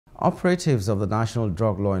Operatives of the National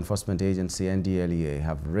Drug Law Enforcement Agency (NDLEA)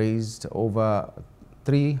 have raised over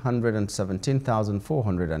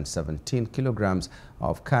 317,417 kilograms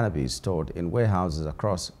of cannabis stored in warehouses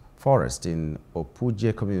across forest in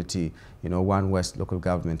Opuje community in Owan West local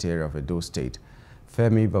government area of Edo State.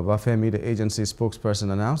 Femi Babafemi, the agency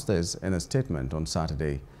spokesperson, announced this in a statement on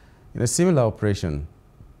Saturday. In a similar operation,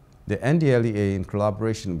 the NDLEA, in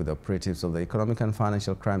collaboration with operatives of the Economic and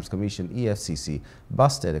Financial Crimes Commission (EFCC),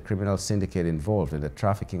 busted a criminal syndicate involved in the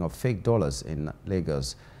trafficking of fake dollars in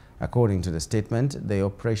Lagos. According to the statement, the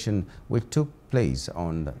operation, which took place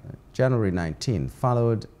on January 19,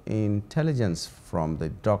 followed intelligence from the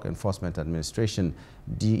Drug Enforcement Administration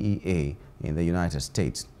 (DEA) in the United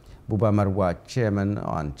States. Buba Marwa, Chairman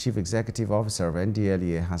and Chief Executive Officer of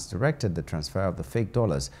NDLEA, has directed the transfer of the fake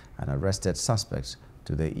dollars and arrested suspects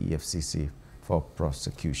to the EFCC for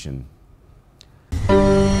prosecution.